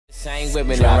Same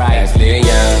women, right?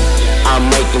 I'm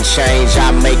making change,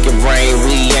 I make it rain.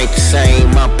 We ain't the same.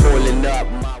 I'm pulling up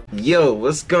my... Yo,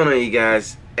 what's going on, you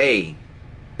guys? Hey,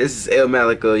 this is El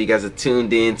Malico. You guys are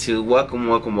tuned in to welcome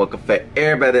for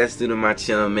everybody that's new to my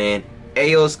channel, man.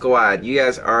 Ayo Squad, you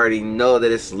guys already know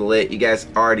that it's lit. You guys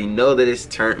already know that it's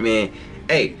turned, man.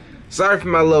 Hey, sorry for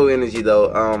my low energy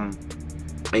though.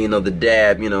 You know, the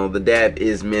dab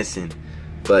is missing.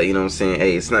 But you know what I'm saying,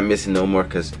 hey, it's not missing no more,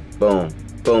 cause boom,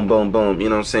 you know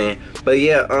what I'm saying. But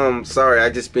yeah, sorry, I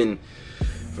just been,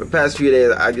 for the past few days,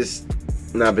 I just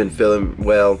not been feeling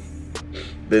well.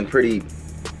 Been pretty,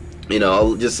 you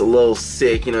know, just a little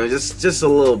sick, you know, just a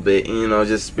little bit, you know,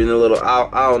 just been a little,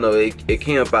 I don't know, it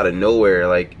came up out of nowhere,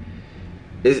 like,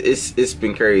 it's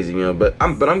been crazy, you know, but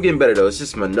I'm getting better though. It's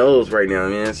just my nose right now,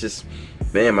 man. It's just,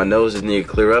 man, my nose just need to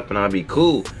clear up and I'll be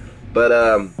cool.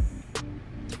 But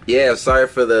yeah, sorry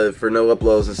for no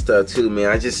uploads and stuff too,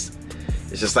 man. it's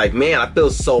just like, man, I feel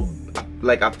so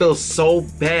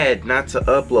bad not to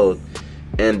upload.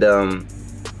 And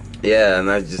yeah, and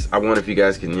I wonder if you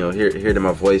guys can, you know, hear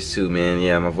my voice too, man.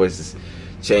 Yeah, my voice has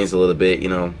changed a little bit, you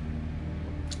know.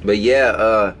 But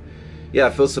yeah, yeah,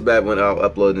 I feel so bad when I'm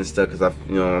uploading stuff, because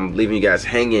I'm leaving you guys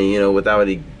hanging, you know, without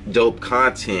any dope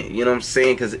content, you know what I'm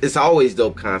saying? Because it's always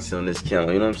dope content on this channel,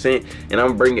 you know what I'm saying? And I'm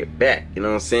gonna bring it back, you know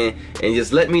what I'm saying? And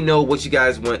just let me know what you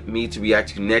guys want me to react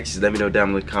to next. Just let me know down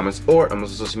below in the comments, or on my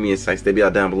social media sites. They'll be all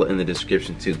down below in the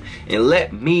description too. And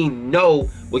let me know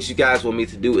what you guys want me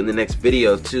to do in the next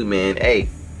video too, man. Hey,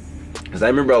 because I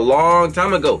remember a long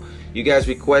time ago, you guys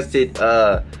requested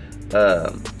a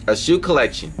shoe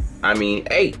collection. I mean,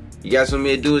 hey, you guys want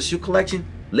me to do a shoe collection?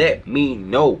 Let me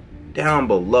know down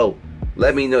below.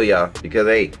 Let me know, y'all, because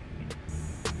hey,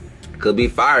 could be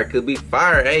fire,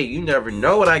 Hey, you never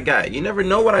know what I got. You never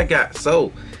know what I got.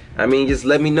 So, I mean, just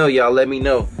let me know, y'all. Let me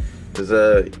know, cause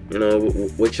you know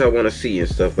what y'all want to see and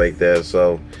stuff like that.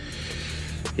 So,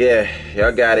 yeah,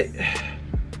 y'all got it.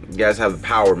 You guys have the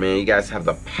power, man. You guys have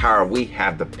the power. We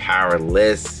have the power.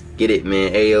 Let's get it,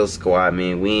 man. AO Squad,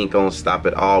 man. We ain't gonna stop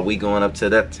at all. We going up to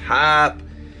the top.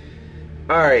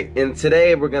 Alright, and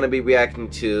today we're going to be reacting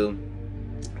to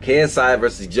KSI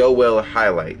versus Joe Weller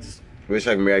HighLights. Wish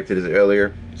I could react to this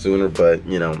sooner, but,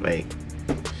 you know, hey,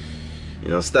 you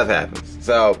know, stuff happens.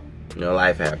 So, you know,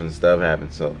 life happens, stuff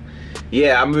happens. So,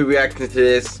 yeah, I'm going to be reacting to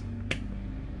this.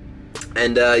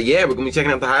 And, yeah, we're going to be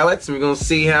checking out the highlights, and we're going to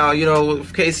see how, you know,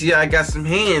 if KSI got some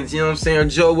hands, you know what I'm saying, or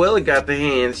Joe Weller got the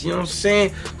hands, you know what I'm saying,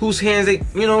 whose hands they,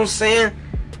 you know what I'm saying,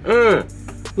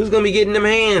 who's going to be getting them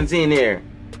hands in there?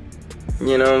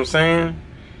 You know what I'm saying?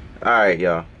 Alright,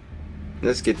 y'all.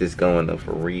 Let's get this going, though,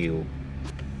 for real.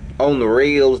 On the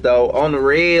rails, though. On the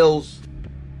rails.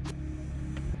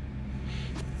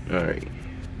 Alright.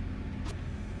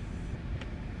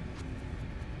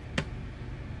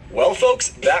 Well,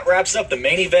 folks, that wraps up the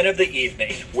main event of the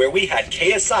evening, where we had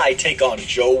KSI take on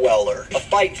Joe Weller. A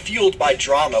fight fueled by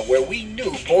drama where we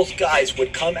knew both guys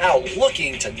would come out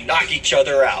looking to knock each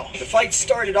other out. The fight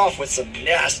started off with some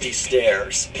nasty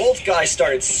stares. Both guys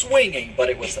started swinging, but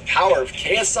it was the power of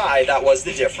KSI that was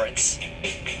the difference.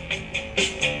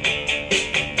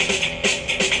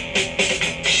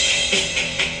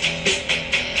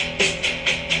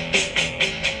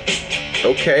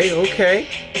 Okay.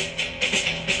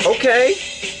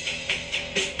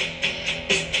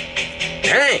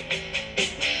 Dang.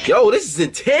 Yo, this is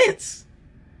intense.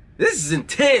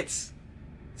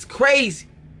 It's crazy.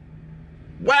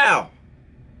 Wow.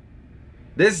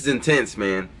 This is intense,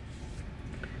 man.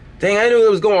 Dang, I knew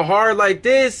it was going hard like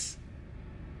this.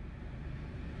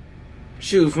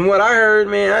 Shoot, from what I heard,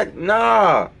 man, I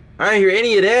didn't hear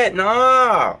any of that.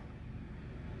 Nah.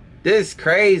 This is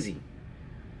crazy.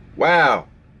 Wow.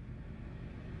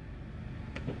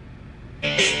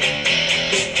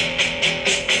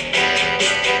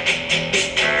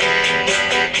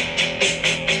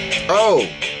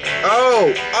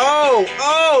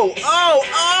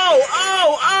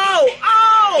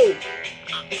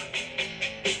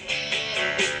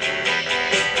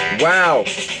 Wow.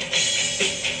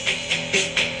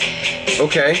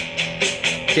 Okay.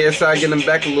 KSI getting him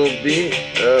back a little bit.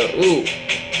 Ooh.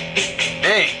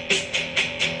 Dang.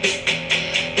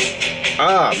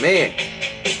 Ah, man.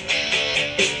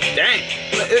 Dang.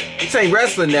 This ain't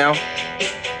wrestling now.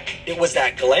 It was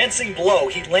that glancing blow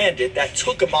he landed that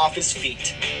took him off his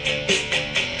feet.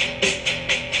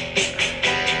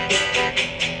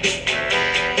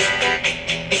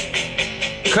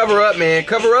 Cover up, man.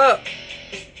 Cover up.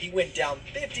 He went down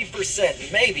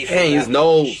 50%, maybe. Dang, his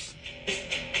nose.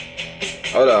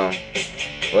 Hold on.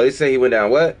 What did he say he went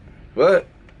down? What? What?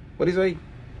 What did he say?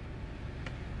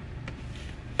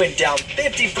 went down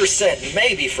 50%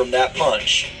 maybe from that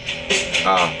punch.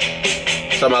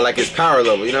 Talking about like his power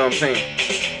level, you know what I'm saying?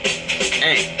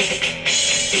 Dang.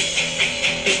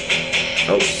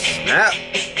 Oh, snap.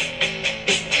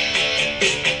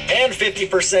 And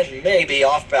 50% maybe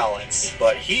off balance,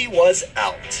 but he was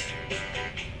out.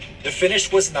 The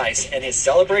finish was nice, and his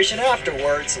celebration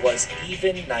afterwards was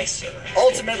even nicer.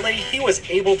 Ultimately, he was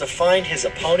able to find his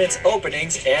opponent's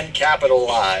openings and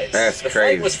capitalize. That's the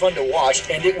crazy. fight was fun to watch,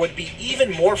 and it would be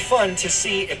even more fun to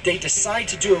see if they decide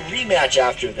to do a rematch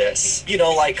after this. You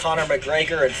know, like Conor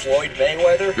McGregor and Floyd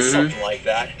Mayweather? Something like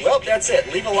that. Well, that's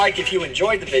it. Leave a like if you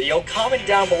enjoyed the video. Comment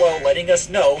down below letting us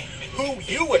know who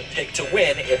you would pick to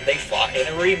win if they fought in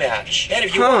a rematch. And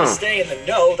if you want to stay in the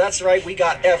know, that's right, we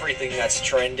got everything that's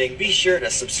trending. Be sure to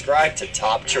subscribe to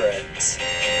Top Trends.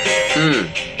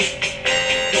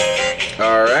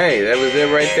 Alright, that was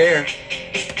it right there.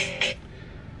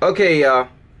 Okay, y'all.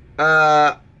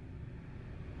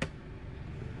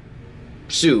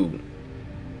 Shoot.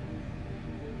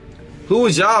 Who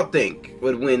would y'all think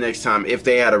would win next time if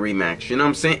they had a rematch? You know what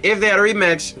I'm saying? If they had a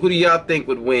rematch, who do y'all think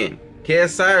would win?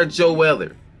 KSI or Joe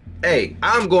Weller? Hey,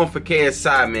 I'm going for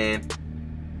KSI, man.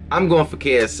 I'm going for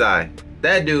KSI.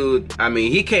 That dude, I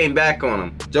mean, he came back on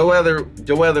him. Joe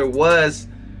Weller was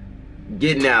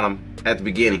getting at him at the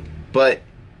beginning, but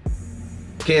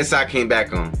KSI came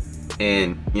back on him.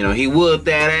 And, you know, he whooped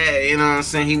that ass, you know what I'm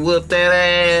saying? He whooped that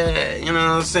ass, you know what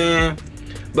I'm saying?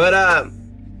 But,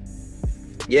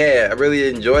 yeah, I really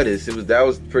enjoyed this. That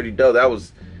was pretty dope.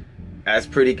 That's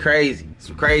pretty crazy.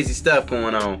 Some crazy stuff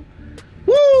going on.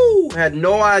 Woo! Had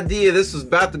no idea this was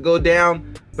about to go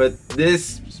down, but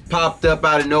this popped up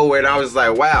out of nowhere, and I was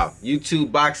like, wow,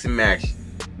 YouTube boxing match.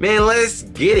 Man, let's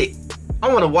get it.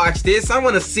 I want to watch this. I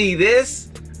want to see this.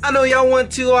 I know y'all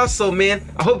want to also, man.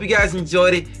 I hope you guys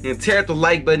enjoyed it, and tear up the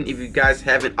like button if you guys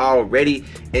haven't already,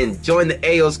 and join the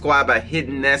AO squad by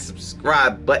hitting that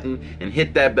subscribe button and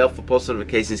hit that bell for post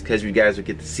notifications, because you guys will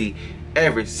get to see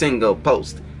every single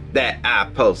post that I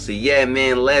post. So yeah,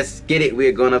 man, let's get it.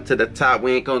 We're going up to the top.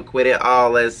 We ain't gonna quit at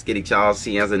all. Let's get it, y'all. I'll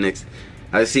see you guys in the next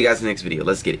video.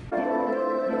 Let's get it.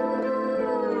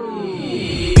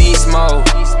 Beast mode,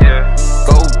 yeah.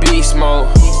 Go beast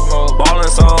mode. Ballin'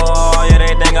 so hard, yeah,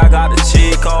 they think I got the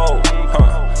cheat code.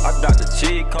 I got the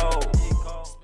cheat code.